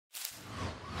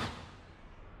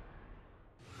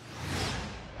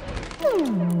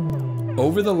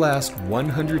Over the last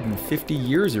 150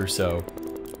 years or so,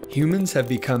 humans have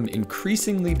become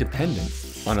increasingly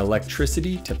dependent on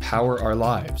electricity to power our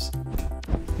lives.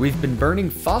 We've been burning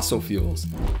fossil fuels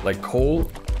like coal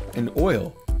and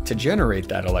oil to generate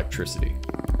that electricity.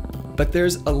 But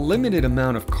there's a limited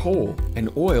amount of coal and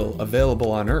oil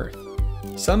available on Earth.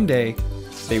 Someday,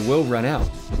 they will run out.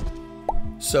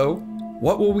 So,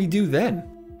 what will we do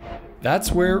then?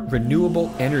 That's where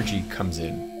renewable energy comes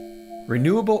in.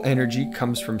 Renewable energy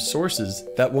comes from sources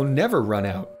that will never run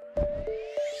out.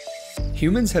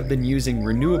 Humans have been using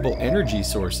renewable energy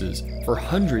sources for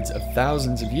hundreds of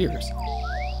thousands of years,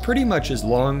 pretty much as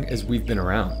long as we've been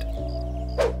around.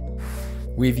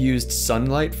 We've used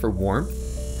sunlight for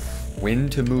warmth,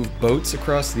 wind to move boats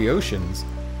across the oceans,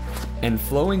 and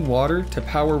flowing water to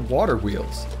power water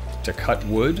wheels, to cut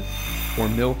wood or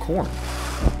mill corn.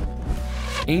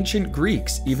 Ancient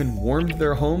Greeks even warmed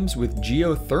their homes with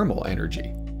geothermal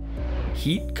energy,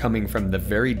 heat coming from the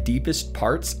very deepest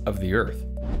parts of the Earth.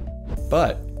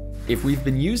 But if we've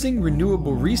been using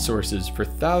renewable resources for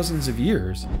thousands of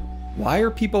years, why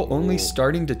are people only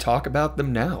starting to talk about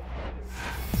them now?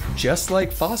 Just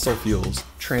like fossil fuels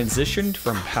transitioned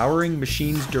from powering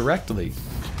machines directly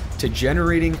to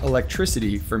generating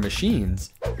electricity for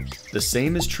machines, the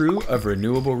same is true of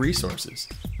renewable resources.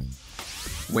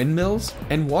 Windmills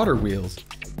and water wheels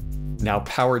now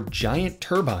power giant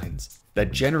turbines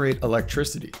that generate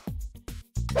electricity.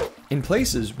 In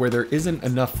places where there isn't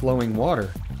enough flowing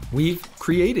water, we've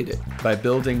created it by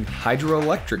building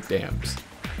hydroelectric dams,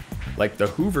 like the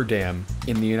Hoover Dam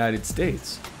in the United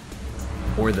States,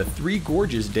 or the Three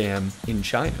Gorges Dam in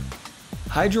China.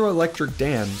 Hydroelectric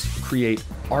dams create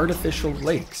artificial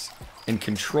lakes and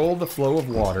control the flow of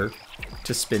water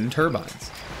to spin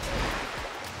turbines.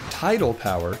 Tidal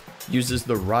power uses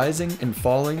the rising and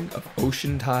falling of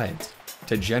ocean tides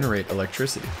to generate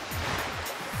electricity.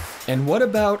 And what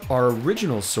about our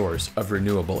original source of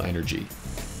renewable energy,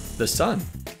 the sun?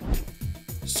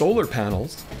 Solar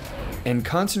panels and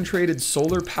concentrated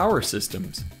solar power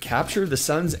systems capture the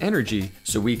sun's energy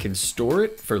so we can store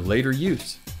it for later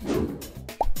use.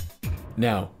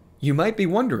 Now, you might be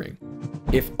wondering,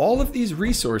 if all of these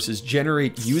resources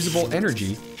generate usable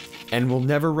energy and will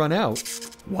never run out,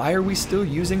 why are we still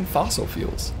using fossil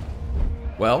fuels?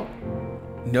 Well,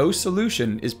 no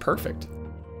solution is perfect.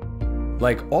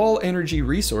 Like all energy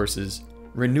resources,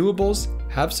 renewables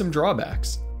have some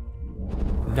drawbacks.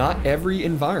 Not every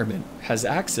environment has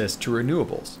access to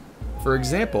renewables. For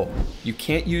example, you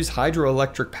can't use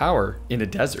hydroelectric power in a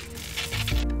desert.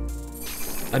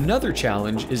 Another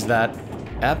challenge is that,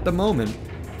 at the moment,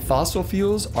 fossil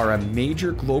fuels are a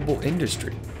major global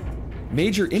industry.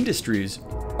 Major industries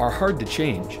are hard to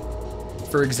change.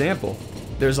 For example,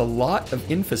 there's a lot of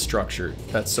infrastructure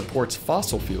that supports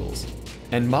fossil fuels,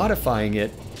 and modifying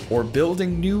it or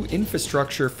building new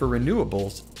infrastructure for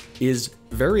renewables is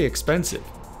very expensive.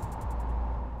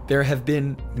 There have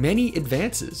been many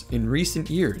advances in recent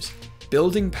years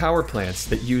building power plants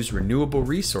that use renewable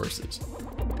resources,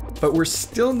 but we're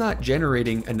still not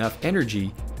generating enough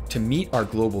energy to meet our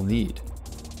global need.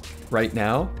 Right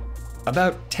now,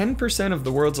 about 10% of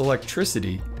the world's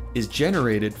electricity is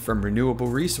generated from renewable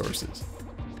resources.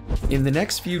 In the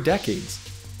next few decades,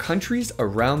 countries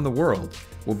around the world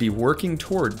will be working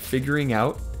toward figuring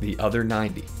out the other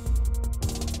 90.